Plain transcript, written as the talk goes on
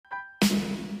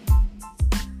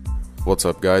What's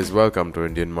up, guys? Welcome to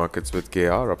Indian Markets with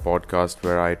KR, a podcast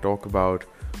where I talk about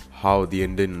how the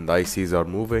Indian indices are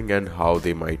moving and how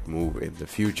they might move in the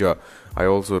future. I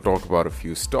also talk about a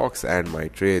few stocks and my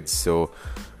trades.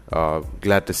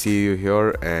 Glad to see you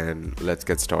here, and let's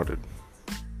get started.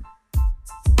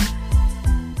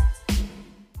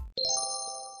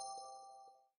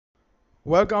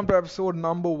 Welcome to episode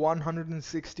number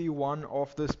 161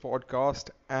 of this podcast.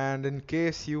 And in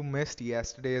case you missed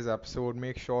yesterday's episode,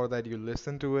 make sure that you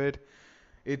listen to it.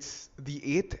 It's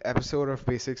the eighth episode of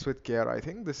Basics with Care. I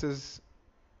think this is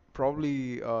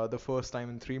probably the first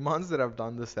time in 3 months that I've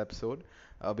done this episode,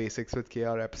 Basics with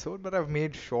KR episode, but I've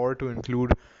made sure to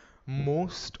include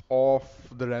most of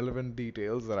the relevant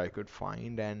details that I could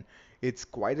find, and it's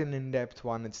quite an in-depth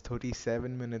one. It's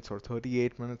 37 minutes or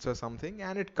 38 minutes or something,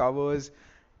 and it covers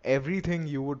everything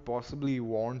you would possibly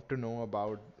want to know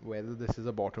about whether this is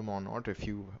a bottom or not. If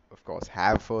you, of course,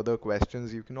 have further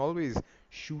questions, you can always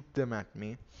shoot them at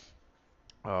me.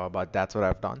 But that's what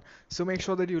I've done. So make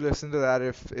sure that you listen to that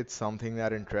if it's something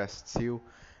that interests you.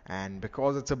 And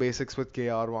because it's a Basics with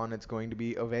KR1, it's going to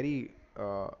be a very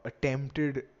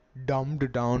attempted,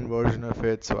 dumbed down version of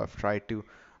it. So I've tried to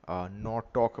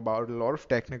not talk about a lot of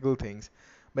technical things.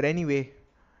 But anyway,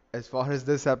 as far as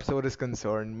this episode is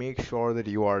concerned, make sure that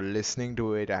you are listening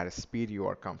to it at a speed you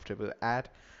are comfortable at.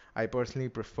 I personally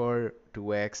prefer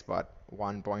 2x, but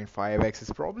 1.5x is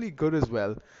probably good as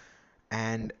well.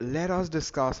 And let us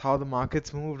discuss how the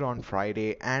markets moved on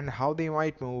Friday and how they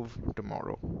might move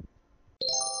tomorrow.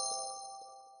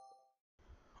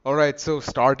 Alright, so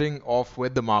starting off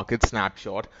with the market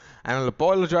snapshot, and I'll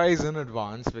apologize in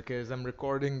advance because I'm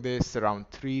recording this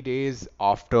around 3 days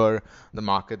after the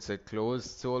markets had closed.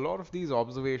 So a lot of these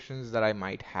observations that I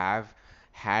might have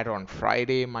had on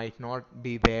Friday might not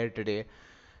be there today.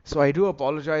 So I do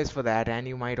apologize for that, and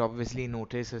you might obviously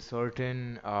notice a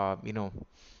certain, uh,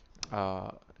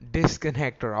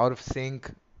 disconnect or out of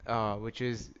sync, which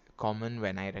is common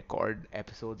when I record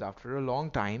episodes after a long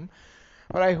time.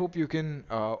 But I hope you can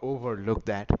overlook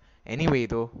that. Anyway,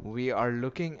 though, we are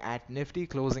looking at Nifty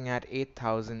closing at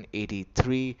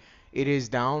 8,083. It is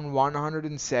down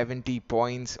 170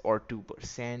 points or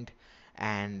 2%,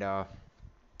 and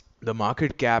the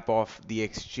market cap of the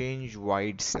exchange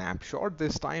wide snapshot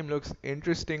this time looks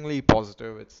interestingly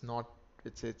positive. It's not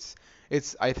it's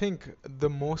I think the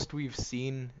most we've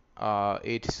seen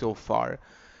it so far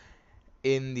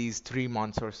in these 3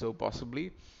 months or so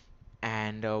possibly.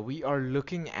 And we are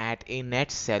looking at a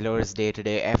net sellers day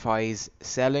today. FIs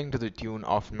selling to the tune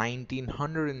of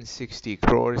 1960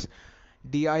 crores.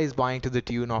 DI is buying to the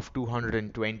tune of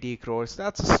 220 crores.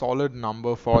 That's a solid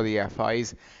number for the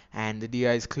FIs, and the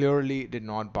DIs clearly did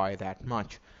not buy that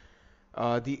much.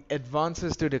 The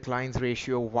advances to declines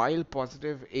ratio, while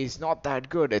positive, is not that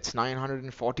good. It's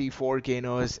 944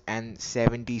 gainers and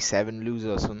 77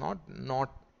 losers. So not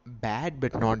bad,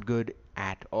 but not good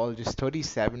at all. Just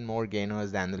 37 more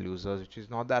gainers than the losers, which is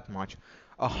not that much.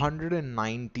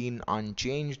 119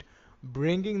 unchanged,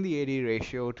 bringing the AD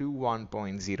ratio to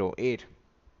 1.08.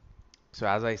 So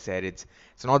as I said, it's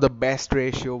not the best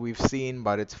ratio we've seen,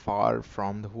 but it's far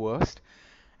from the worst.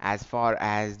 As far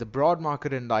as the broad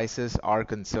market indices are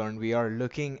concerned, we are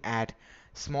looking at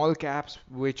small caps,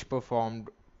 which performed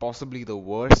possibly the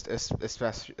worst,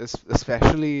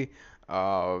 especially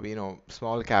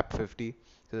small cap 50.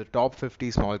 So the top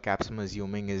 50 small caps, I'm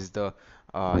assuming, is the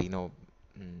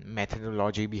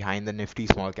methodology behind the Nifty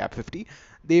small cap 50.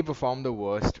 They performed the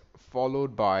worst,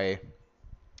 followed by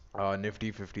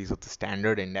Nifty 50, so the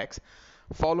standard index,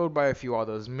 followed by a few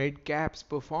others. Mid caps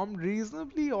performed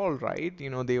reasonably all right.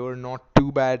 They were not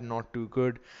too bad, not too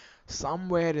good,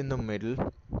 somewhere in the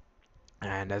middle.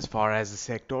 And as far as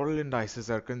the sectoral indices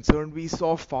are concerned, we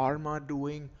saw pharma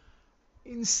doing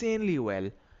insanely well.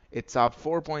 It's up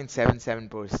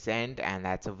 4.77%, and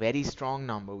that's a very strong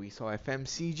number. We saw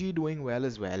FMCG doing well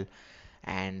as well.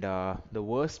 And the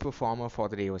worst performer for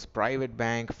the day was private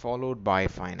bank, followed by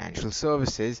financial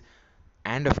services,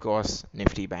 and of course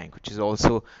Nifty Bank, which is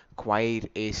also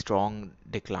quite a strong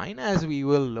decline, as we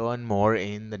will learn more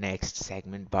in the next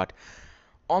segment. But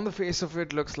on the face of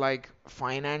it, looks like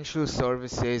financial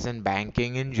services and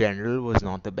banking in general was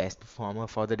not the best performer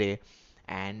for the day,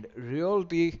 and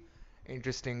realty,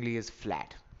 interestingly, is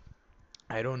flat.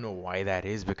 I don't know why that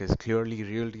is, because clearly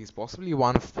realty is possibly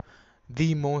one of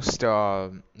the most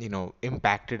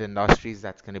impacted industries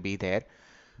that's going to be there.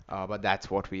 But that's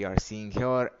what we are seeing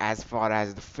here. As far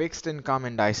as the fixed income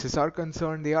indices are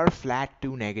concerned, they are flat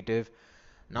to negative.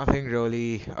 Nothing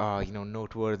really,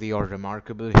 noteworthy or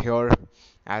remarkable here.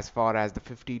 As far as the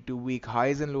 52-week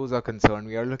highs and lows are concerned,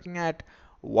 we are looking at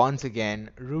once again,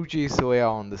 Ruchi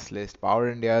Soya on this list. Power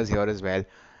India is here as well,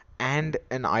 and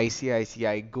an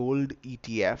ICICI Gold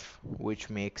ETF, which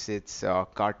makes its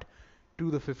cut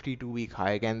to the 52-week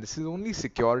high. Again, this is only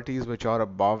securities which are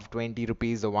above 20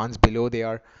 rupees. The ones below, they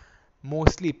are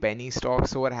mostly penny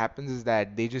stocks. So what happens is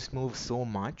that they just move so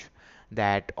much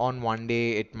that on one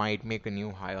day it might make a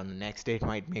new high, on the next day it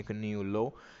might make a new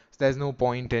low. So there's no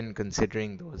point in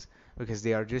considering those because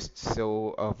they are just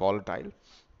so volatile.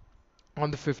 On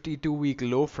the 52-week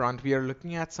low front, we are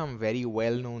looking at some very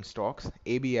well-known stocks.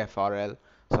 ABFRL,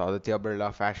 so Aditya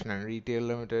Birla Fashion and Retail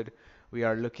Limited. We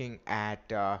are looking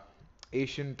at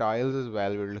Asian Tiles as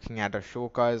well. We're looking at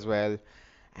Ashoka as well,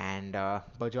 and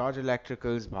Bajaj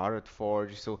Electricals, Bharat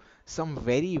Forge. So some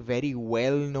very very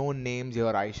well-known names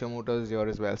here. Eicher Motors here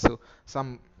as well. So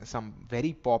some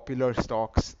very popular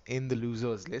stocks in the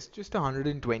losers list. Just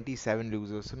 127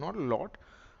 losers, so not a lot,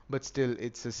 but still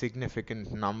it's a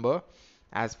significant number.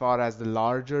 As far as the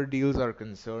larger deals are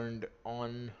concerned,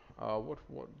 on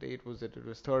what date was it? It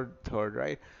was third,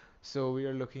 right? So we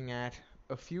are looking at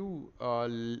a few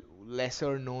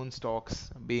lesser known stocks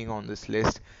being on this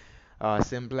list.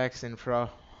 Simplex Infra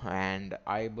and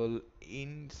IBL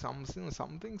in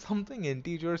something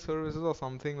integer services or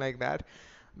something like that,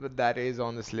 but that is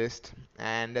on this list.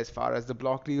 And as far as the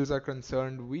block deals are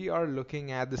concerned, we are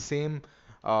looking at the same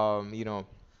um, you know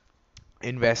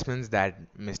investments that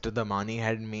Mr. Damani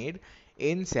had made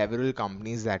in several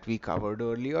companies that we covered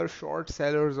earlier. Short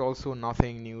sellers also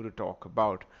nothing new to talk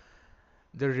about.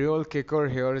 The real kicker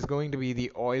here is going to be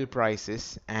the oil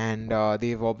prices, and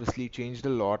they've obviously changed a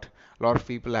lot. A lot of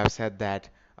people have said that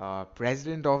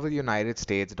President of the United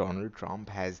States, Donald Trump,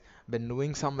 has been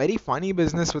doing some very funny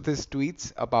business with his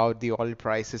tweets about the oil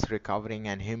prices recovering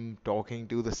and him talking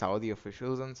to the Saudi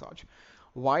officials and such.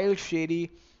 While shady,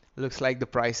 looks like the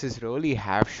prices really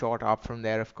have shot up from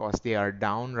there. Of course, they are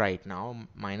down right now,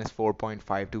 minus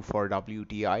 4.52 for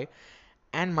WTI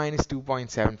and minus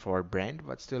 2.7 for Brent,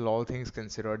 but still, all things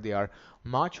considered, they are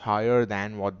much higher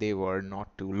than what they were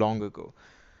not too long ago.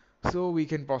 So we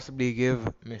can possibly give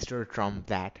Mr. Trump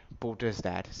that, POTUS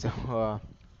that. So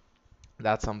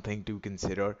that's something to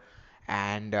consider.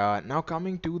 And now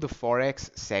coming to the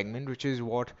Forex segment, which is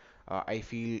what I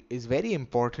feel is very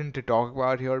important to talk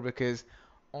about here because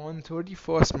on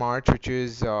 31st March, which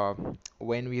is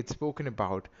when we had spoken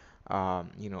about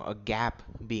a gap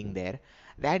being there,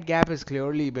 that gap has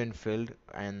clearly been filled,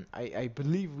 and I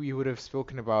believe we would have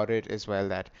spoken about it as well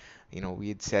that we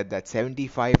had said that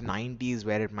 75.90 is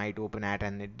where it might open at,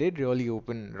 and it did really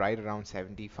open right around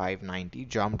 75.90,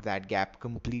 jumped that gap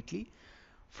completely.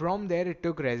 From there, it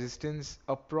took resistance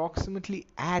approximately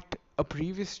at a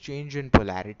previous change in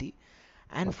polarity,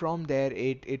 and from there,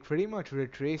 it pretty much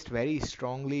retraced very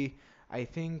strongly. I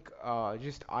think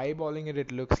just eyeballing it,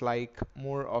 it looks like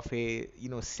more of a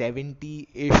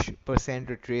 70-ish percent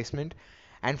retracement,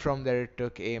 and from there it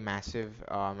took a massive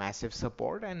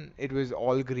support, and it was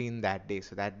all green that day.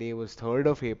 So that day was 3rd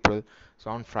of April.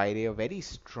 So on Friday, a very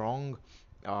strong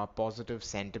positive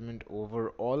sentiment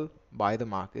overall by the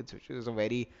markets, which is a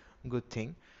very good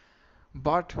thing.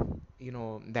 But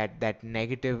that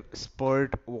negative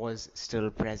spurt was still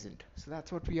present. So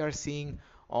that's what we are seeing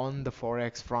on the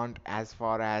forex front as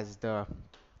far as the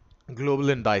global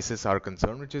indices are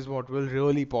concerned, which is what will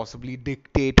really possibly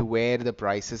dictate where the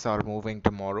prices are moving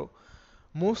tomorrow.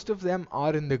 Most of them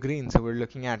are in the green, so we're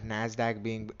looking at Nasdaq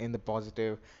being in the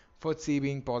positive, FTSE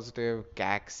being positive,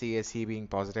 CAC, CSE being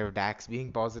positive, DAX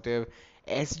being positive.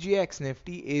 SGX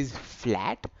Nifty is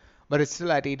flat, but it's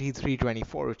still at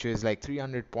 8324, which is like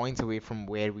 300 points away from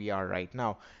where we are right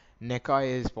now. Nikkei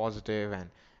is positive, and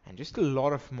just a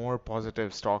lot of more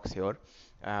positive stocks here,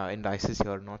 indices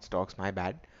here, not stocks, my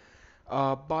bad.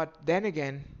 But then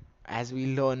again, as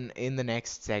we learn in the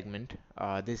next segment,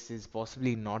 this is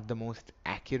possibly not the most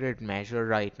accurate measure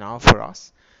right now for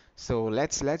us. So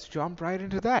let's jump right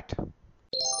into that.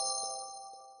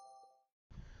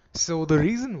 So the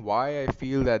reason why I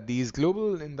feel that these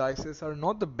global indices are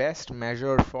not the best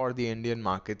measure for the Indian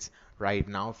markets right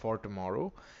now for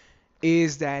tomorrow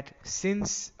is that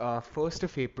since 1st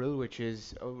of April, which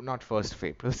is not 1st of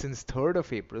April, since 3rd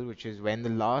of April, which is when the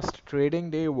last trading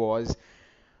day was,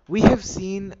 we have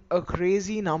seen a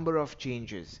crazy number of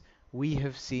changes. We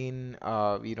have seen,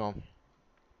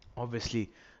 obviously,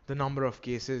 the number of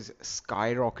cases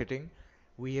skyrocketing.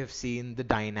 We have seen the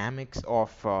dynamics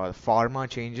of pharma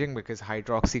changing because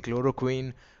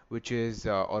hydroxychloroquine, which is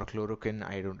or chloroquine,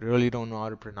 I don't know how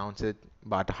to pronounce it,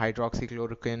 but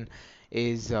hydroxychloroquine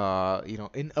is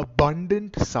in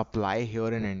abundant supply here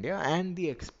in India, and the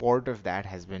export of that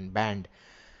has been banned.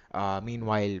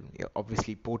 Meanwhile,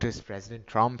 obviously, POTUS President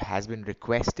Trump has been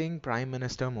requesting Prime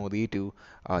Minister Modi to,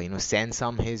 send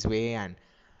some his way, and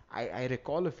I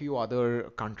recall a few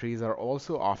other countries are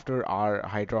also after our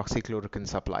hydroxychloroquine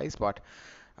supplies, but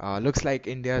looks like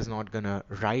India is not gonna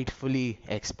rightfully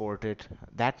export it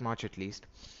that much at least.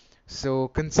 So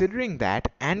considering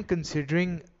that, and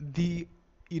considering the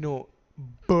you know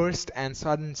burst and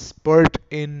sudden spurt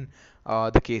in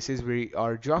the cases, we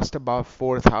are just above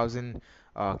 4,000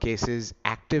 cases,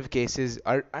 active cases.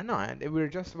 No, we're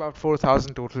just about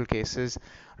 4,000 total cases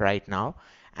right now,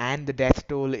 and the death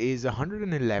toll is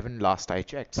 111 last I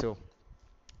checked. So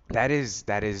that is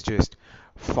just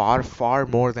far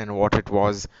more than what it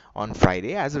was on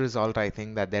Friday. As a result, I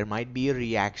think that there might be a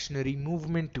reactionary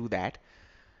movement to that,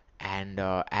 and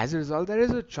as a result, there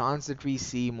is a chance that we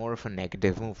see more of a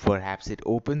negative move. Perhaps it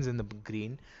opens in the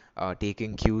green,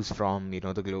 taking cues from the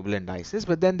global indices,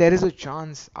 but then there is a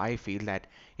chance, I feel, that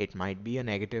it might be a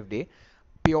negative day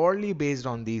purely based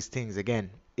on these things. Again,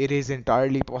 it is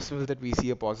entirely possible that we see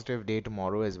a positive day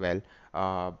tomorrow as well.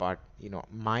 But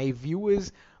my view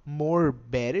is more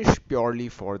bearish purely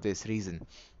for this reason.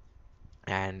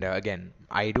 And again,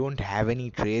 I don't have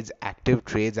any active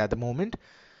trades at the moment,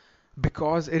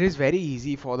 because it is very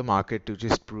easy for the market to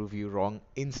just prove you wrong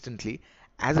instantly.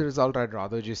 As a result, I'd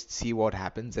rather just see what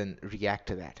happens and react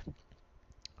to that.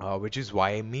 Which is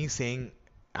why me saying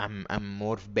I'm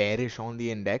more bearish on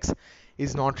the index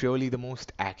is not really the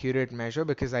most accurate measure,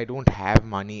 because I don't have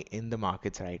money in the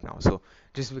markets right now. So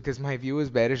just because my view is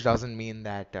bearish doesn't mean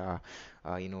that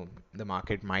the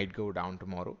market might go down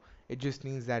tomorrow. It just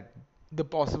means that the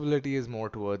possibility is more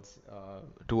towards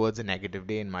a negative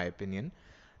day, in my opinion.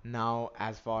 Now,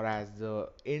 as far as the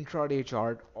intraday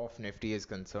chart of Nifty is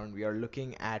concerned, we are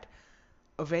looking at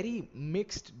a very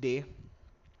mixed day.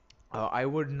 I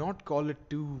would not call it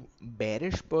too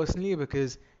bearish personally,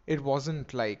 because it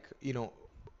wasn't like,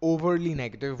 overly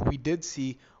negative. We did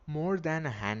see more than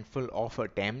a handful of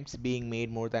attempts being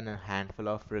made, more than a handful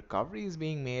of recoveries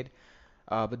being made.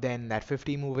 But then that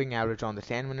 50 moving average on the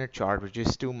 10-minute chart was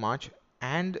just too much,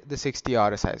 and the 60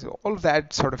 RSI. So all of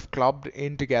that sort of clubbed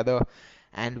in together,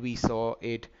 and we saw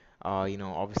it,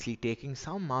 obviously taking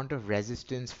some amount of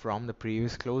resistance from the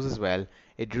previous close as well.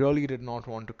 It really did not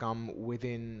want to come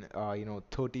within,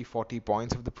 30, 40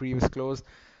 points of the previous close.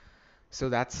 So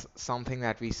that's something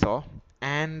that we saw.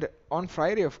 And on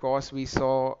Friday, of course, we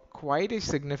saw quite a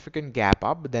significant gap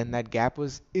up, but then that gap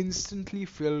was instantly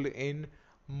filled in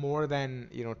more than,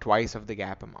 twice of the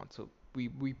gap amount. So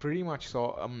we pretty much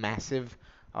saw a massive,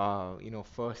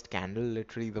 first candle,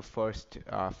 literally the first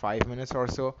 5 minutes or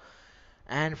so.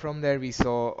 And from there, we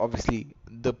saw obviously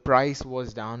the price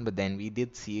was down, but then we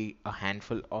did see a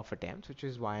handful of attempts, which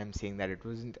is why I'm saying that it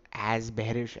wasn't as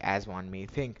bearish as one may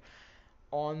think.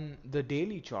 On the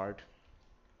daily chart,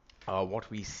 what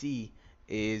we see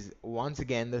is once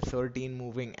again the 13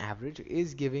 moving average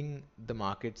is giving the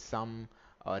market some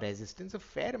resistance, a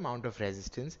fair amount of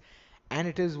resistance, and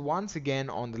it is once again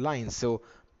on the line. So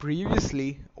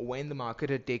previously, when the market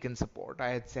had taken support,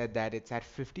 I had said that it's at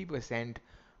 50%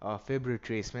 fib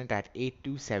retracement at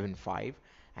 8275,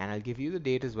 and I'll give you the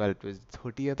date as well. It was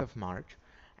 30th of March,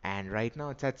 and right now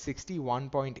it's at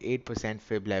 61.8%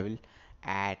 fib level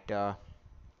at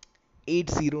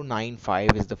 8095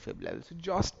 is the fib level. So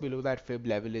just below that fib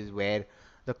level is where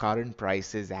the current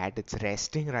price is at. It's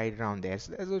resting right around there.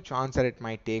 So there's a chance that it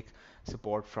might take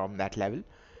support from that level.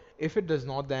 If it does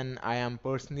not, then I am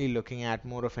personally looking at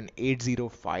more of an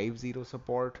 8050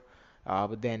 support.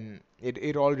 But then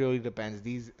it all really depends.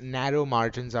 These narrow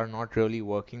margins are not really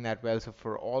working that well. So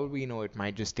for all we know, it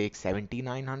might just take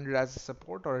 7900 as a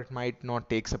support, or it might not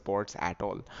take supports at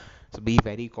all. So be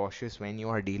very cautious when you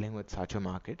are dealing with such a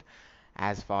market.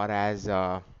 As far as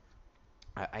I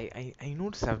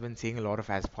notice I've been seeing a lot of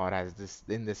as far as this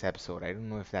in this episode. I don't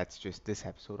know if that's just this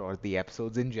episode or the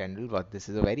episodes in general, but this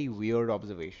is a very weird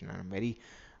observation, and I'm very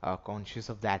conscious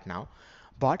of that now.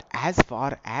 But as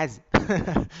far as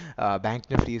Bank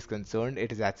Nifty is concerned,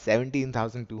 it is at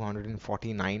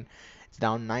 17,249. It's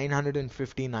down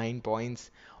 959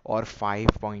 points or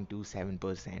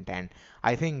 5.27%. And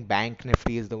I think Bank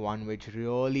Nifty is the one which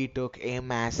really took a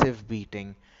massive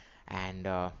beating. And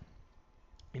I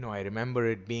remember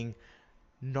it being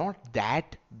not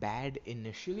that bad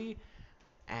initially,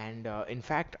 and in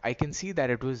fact, I can see that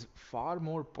it was far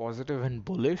more positive and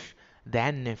bullish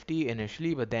than Nifty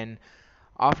initially, but then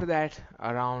after that,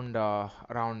 around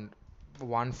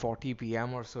 1:40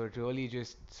 p.m. or so, it really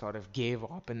just sort of gave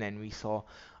up, and then we saw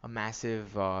a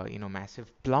massive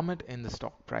plummet in the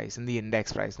stock price, in the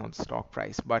index price, not the stock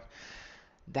price. But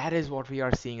that is what we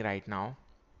are seeing right now.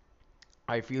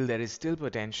 I feel there is still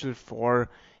potential for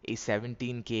a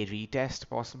 17K retest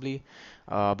possibly.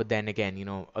 But then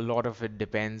again, a lot of it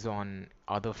depends on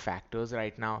other factors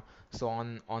right now. So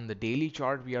on the daily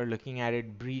chart, we are looking at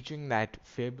it breaching that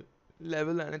fib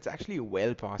level, and it's actually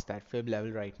well past that fib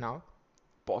level right now.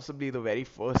 Possibly the very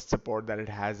first support that it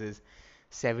has is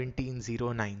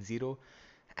 17090,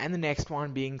 and the next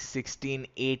one being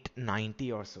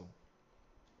 16890 or so.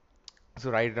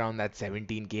 So right around that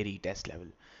 17K retest level.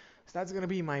 So that's gonna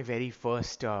be my very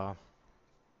first level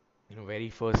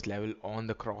on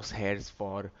the crosshairs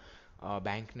for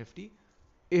Bank Nifty.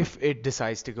 If it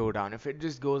decides to go down, if it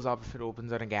just goes up, if it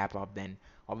opens on a gap up, then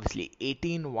obviously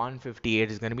 18158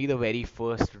 is gonna be the very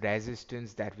first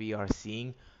resistance that we are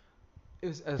seeing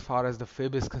is as far as the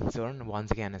fib is concerned,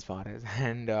 once again, as far as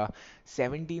and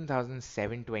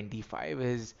 17,725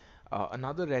 is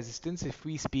another resistance if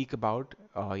we speak about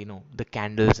the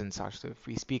candles and such. So if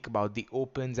we speak about the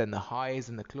opens and the highs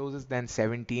and the closes, then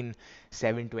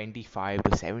 17,725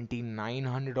 to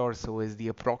 17,900 or so is the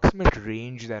approximate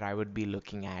range that I would be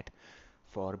looking at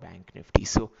for Bank Nifty.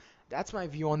 So that's my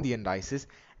view on the indices.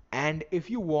 And if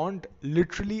you want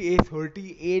literally a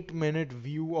 38-minute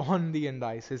view on the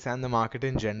indices and the market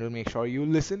in general, make sure you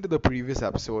listen to the previous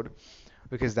episode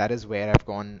because that is where I've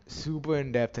gone super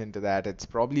in depth into that. It's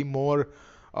probably more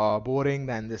boring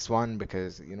than this one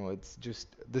because it's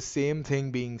just the same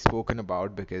thing being spoken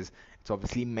about because it's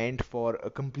obviously meant for a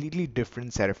completely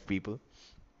different set of people.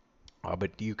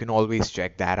 But you can always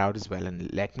check that out as well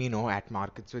and let me know at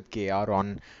Markets with KR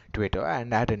on Twitter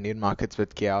and at Indian Markets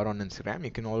with KR on Instagram. You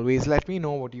can always let me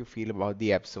know what you feel about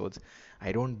the episodes.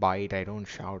 I don't bite, I don't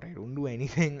shout, I don't do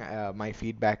anything. My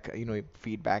feedback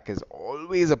is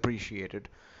always appreciated.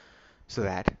 So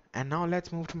that. And now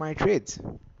let's move to my trades.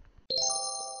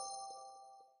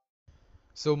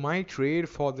 So my trade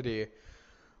for the day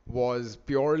was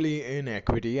purely in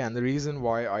equity, and the reason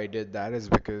why I did that is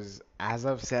because, as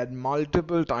I've said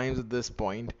multiple times at this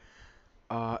point,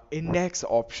 index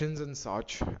options and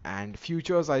such and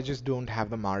futures I just don't have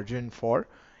the margin for.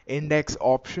 Index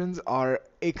options are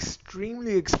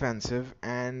extremely expensive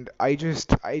and I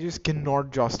just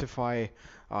cannot justify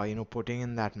putting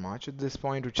in that much at this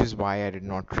point, which is why I did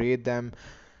not trade them.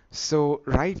 So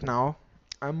right now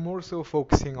I'm more so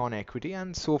focusing on equity,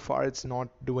 and so far it's not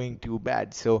doing too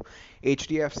bad. So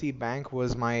HDFC Bank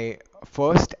was my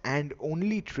first and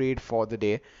only trade for the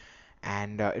day,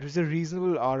 and it was a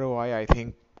reasonable ROI, I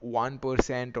think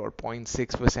 1% or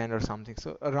 0.6% or something,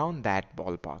 so around that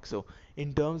ballpark. So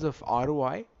in terms of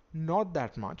ROI, not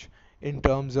that much. In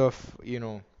terms of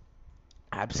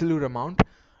absolute amount,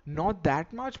 not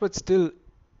that much, but still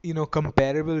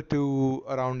comparable to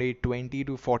around a 20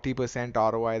 to 40%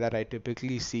 ROI that I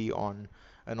typically see on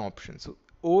an option. So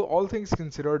all things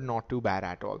considered, not too bad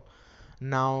at all.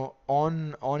 Now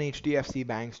on HDFC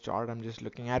Bank's chart, I'm just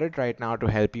looking at it right now to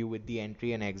help you with the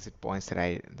entry and exit points that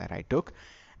I took,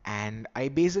 and I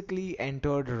basically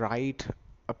entered right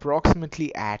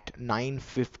approximately at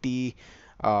 9:50,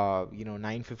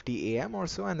 9:50 a.m. or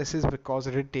so, and this is because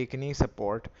it had taken a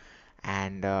support,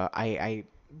 and I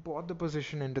bought the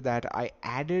position into that. I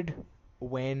added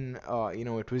when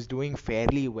it was doing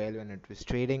fairly well, when it was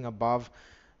trading above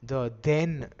the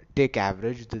then tick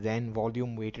average, the then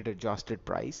volume weighted adjusted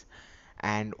price.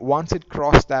 And once it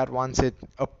crossed that, once it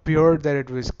appeared that it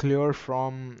was clear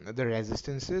from the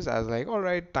resistances, I was like, all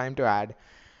right, time to add.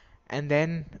 And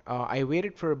then I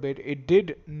waited for a bit. It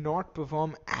did not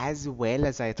perform as well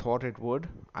as I thought it would,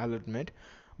 I'll admit.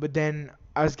 But then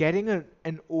I was getting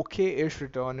an okay-ish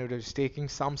return. It was taking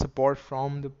some support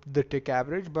from the tick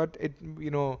average, but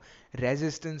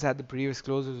resistance at the previous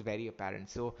close was very apparent.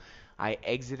 So I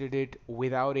exited it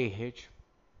without a hitch,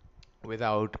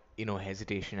 without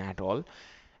hesitation at all.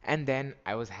 And then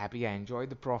I was happy. I enjoyed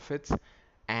the profits,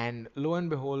 and lo and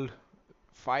behold,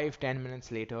 5-10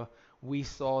 minutes later, we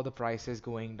saw the prices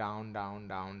going down, down,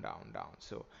 down, down, down.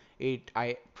 So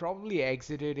I probably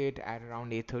exited it at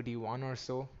around 831 or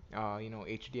so.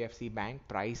 HDFC Bank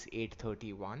price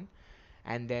 831,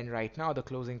 and then right now the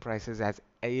closing price is at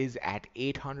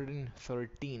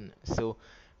 813. So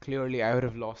clearly I would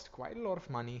have lost quite a lot of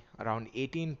money, around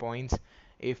 18 points,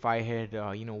 if I had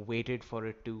waited for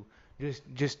it to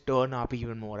just turn up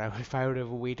even more. If I would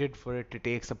have waited for it to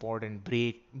take support and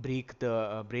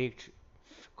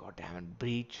god damn it,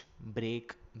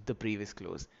 break the previous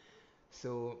close.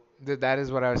 So that is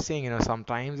what I was saying.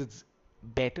 Sometimes it's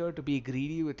better to be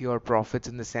greedy with your profits,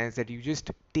 in the sense that you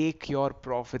just take your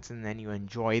profits and then you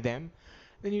enjoy them.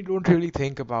 Then you don't really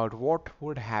think about what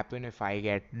would happen if I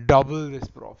get double this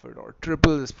profit or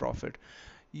triple this profit.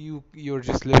 you're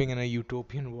just living in a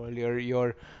utopian world.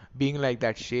 You're being like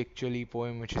that Sheikh Chuli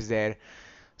poem which is there.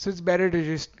 So it's better to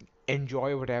just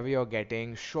enjoy whatever you're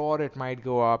getting. Sure, it might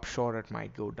go up, sure, it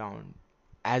might go down.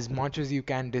 As much as you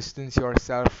can distance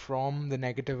yourself from the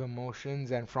negative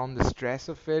emotions and from the stress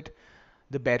of it,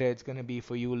 the better it's going to be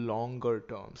for you longer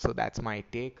term. So that's my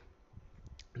take.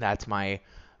 That's my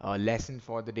lesson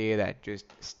for the day, that just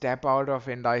step out of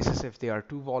indices if they are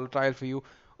too volatile for you.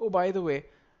 Oh, by the way,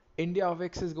 India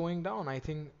VIX is going down. I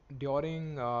think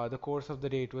during the course of the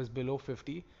day it was below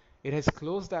 50. It has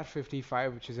closed at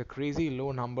 55, which is a crazy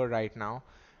low number right now.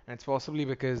 And it's possibly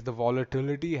because the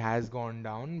volatility has gone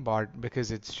down, but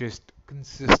because it's just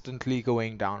consistently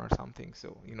going down or something.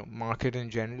 So, market in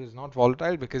general is not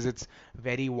volatile because it's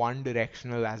very one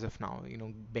directional as of now,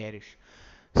 bearish.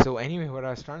 So anyway, what I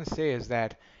was trying to say is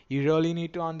that you really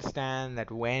need to understand that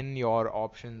when your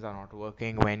options are not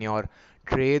working, when your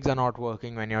trades are not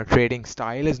working, when your trading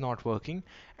style is not working,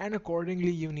 and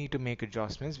accordingly you need to make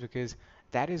adjustments, because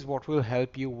that is what will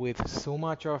help you with so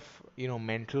much of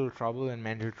mental trouble and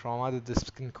mental trauma that this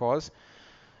can cause.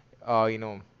 Uh, you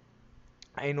know,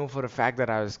 I know for a fact that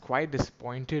I was quite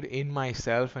disappointed in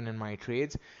myself and in my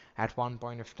trades at one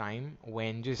point of time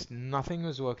when just nothing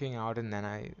was working out, and then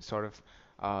I sort of,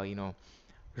 uh, you know,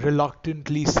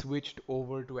 reluctantly switched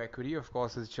over to equity. Of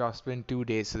course, it's just been 2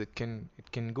 days, so it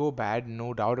can go bad,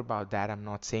 no doubt about that. I'm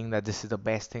not saying that this is the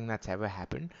best thing that's ever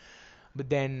happened, but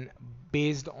then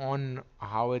based on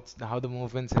how the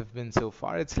movements have been so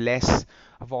far, it's less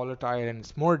volatile and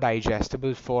it's more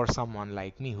digestible for someone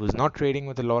like me who's not trading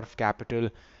with a lot of capital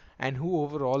and who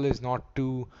overall is not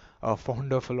too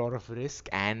fond of a lot of risk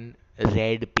and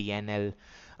red PNL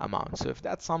amount. So if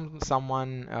that's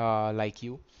someone like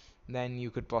you, then you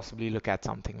could possibly look at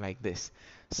something like this.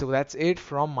 So that's it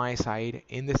from my side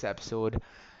in this episode.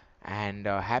 And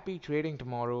happy trading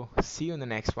tomorrow. See you in the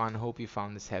next one. Hope you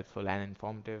found this helpful and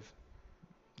informative.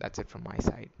 That's it from my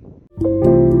side.